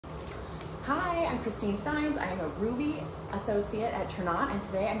Hi, I'm Christine Steins. I am a Ruby associate at Trinot, and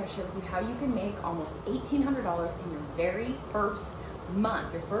today I'm going to share with you how you can make almost $1,800 in your very first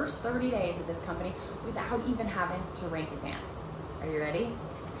month, your first 30 days at this company without even having to rank advance. Are you ready?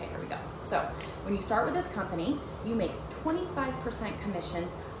 Okay, here we go. So when you start with this company, you make 25%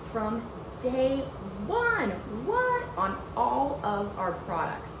 commissions from day one. What? On all of our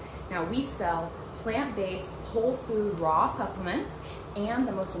products. Now we sell plant-based, whole food, raw supplements and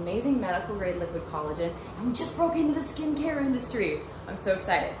the most amazing medical grade liquid collagen, and we just broke into the skincare industry. I'm so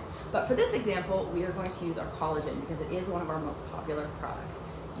excited. But for this example, we are going to use our collagen because it is one of our most popular products.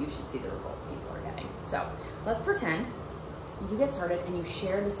 You should see the results people are getting. So let's pretend you get started and you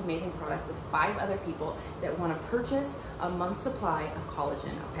share this amazing product with 5 other people that want to purchase a month's supply of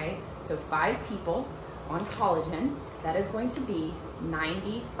collagen, okay? So 5 people on collagen, that is going to be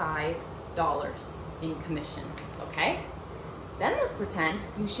 $95 in commissions, okay? Then let's pretend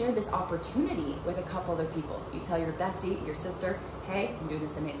you share this opportunity with a couple other people. You tell your bestie, your sister, hey, I'm doing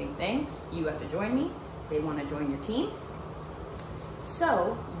this amazing thing. You have to join me. They want to join your team.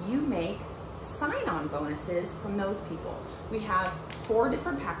 So you make sign-on bonuses from those people. We have 4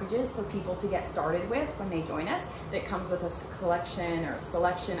 different packages for people to get started with when they join us that comes with a collection or a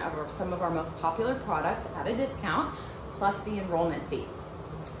selection of some of our most popular products at a discount, plus the enrollment fee.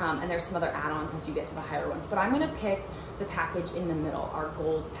 And there's some other add-ons as you get to the higher ones, but I'm gonna pick the package in the middle, our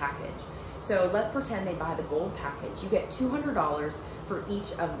gold package. So let's pretend they buy the gold package. You get $200 for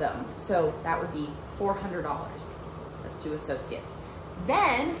each of them. So that would be $400. That's 2 associates.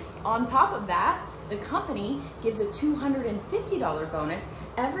 Then on top of that, the company gives a $250 bonus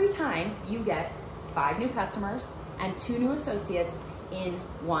every time you get 5 new customers and 2 new associates in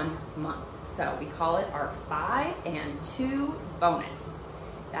 1 month. So we call it our 5 and 2 bonus.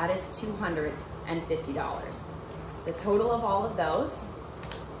 That is $250. The total of all of those,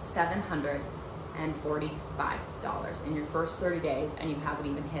 $745 in your first 30 days, and you haven't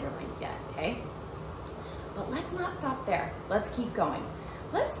even hit a rank yet, okay? But let's not stop there. Let's keep going.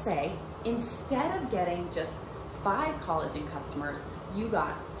 Let's say instead of getting just 5 collagen customers, you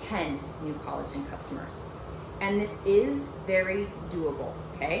got 10 new collagen customers. And this is very doable,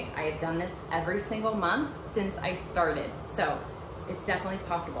 okay? I have done this every single month since I started. So it's definitely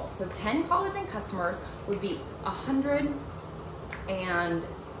possible. So 10 collagen customers would be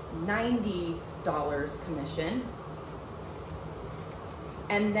 $190 commission.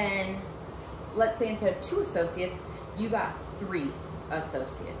 And then let's say instead of 2 associates, you got 3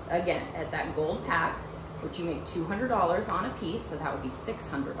 associates. Again, at that gold pack, which you make $200 on a piece, so that would be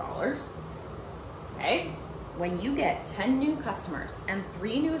 $600. Okay? When you get 10 new customers and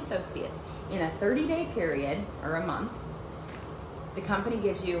 3 new associates in a 30-day period or a month, the company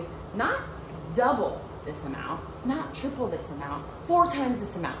gives you not double this amount, not triple this amount, 4 times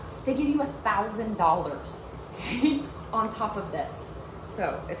this amount. They give you $1,000, okay, on top of this.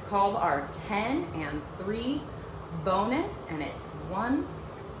 So it's called our 10 and 3 bonus, and it's $1,000.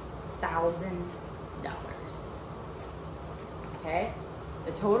 Okay,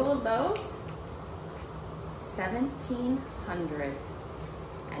 the total of those,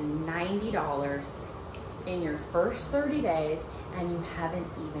 $1,790 in your first 30 days, and you haven't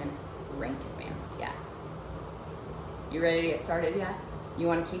even rank advanced yet. You ready to get started yet? You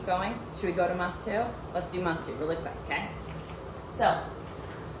want to keep going? Should we go to month 2? Let's do month 2 really quick, okay? So,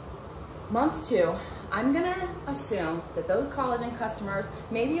 month 2, I'm gonna assume that those collagen customers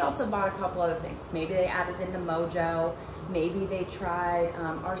maybe also bought a couple other things. Maybe they added in the Mojo, maybe they tried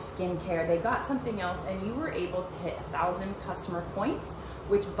our skincare, they got something else, and you were able to hit 1,000 customer points,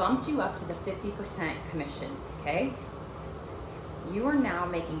 which bumped you up to the 50% commission, okay? You are now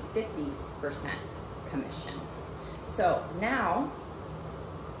making 50% commission. So now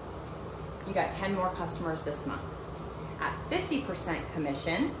you got 10 more customers this month. At 50%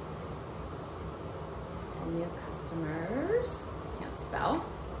 commission, 10 new customers, can't spell,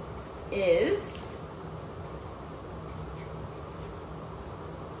 is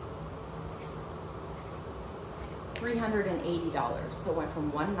 $380. So it went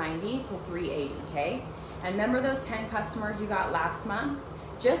from $190 to $380, okay? And remember those 10 customers you got last month?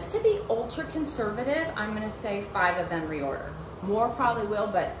 Just to be ultra conservative, I'm gonna say 5 of them reorder. More probably will,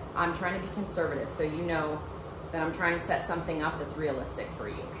 but I'm trying to be conservative so you know that I'm trying to set something up that's realistic for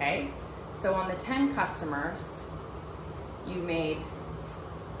you, okay? So on the 10 customers, you made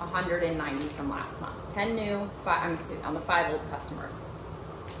 $190 from last month. 10 new, on the 5 old customers,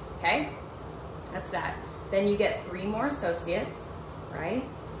 okay? That's that. Then you get 3 more associates, right?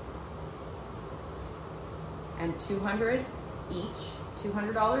 And $200 each,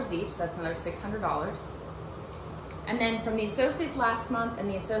 $200 each, that's another $600. And then from the associates last month and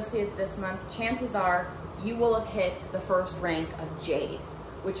the associates this month, chances are you will have hit the first rank of Jade,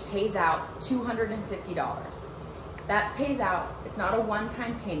 which pays out $250. That pays out, it's not a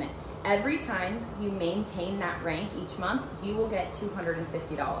one-time payment. Every time you maintain that rank each month, you will get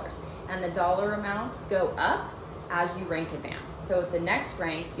 $250. And the dollar amounts go up as you rank advance. So at the next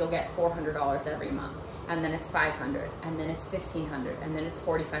rank, you'll get $400 every month. And then it's $500, and then it's $1,500, and then it's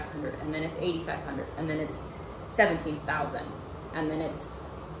 $4,500, and then it's $8,500, and then it's $17,000, and then it's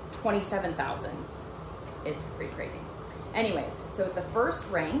 $27,000. It's pretty crazy. Anyways, so at the first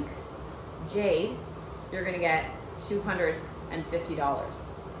rank, Jade, you're gonna get $250.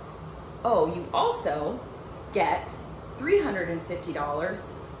 Oh, you also get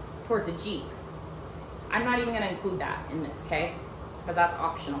 $350 towards a Jeep. I'm not even gonna include that in this, okay? Because that's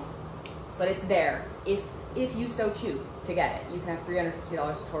optional. But it's there if you so choose to get it. You can have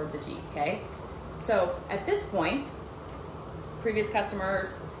 $350 towards a Jeep, okay? So at this point, previous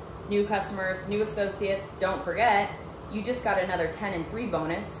customers, new associates, don't forget, you just got another 10 and 3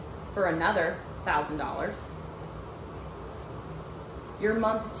 bonus for another $1,000. Your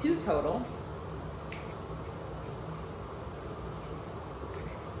month 2 total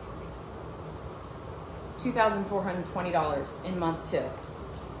 $2,420 in month 2.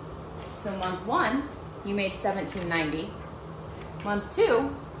 So month 1, you made $1,790. Month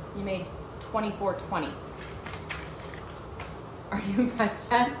 2, you made $2,420. Are you impressed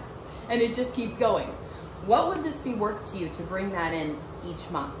yet? And it just keeps going. What would this be worth to you to bring that in each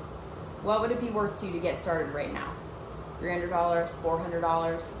month? What would it be worth to you to get started right now? $300,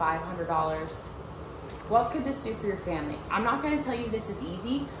 $400, $500? What could this do for your family? I'm not gonna tell you this is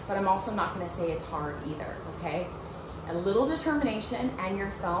easy, but I'm also not gonna say it's hard either, okay? A little determination and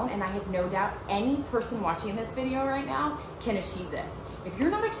your phone, and I have no doubt any person watching this video right now can achieve this. If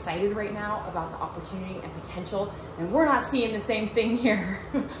you're not excited right now about the opportunity and potential, then we're not seeing the same thing here.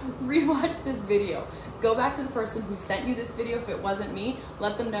 Rewatch this video. Go back to the person who sent you this video if it wasn't me.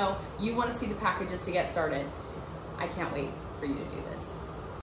 Let them know you want to see the packages to get started. I can't wait for you to do this.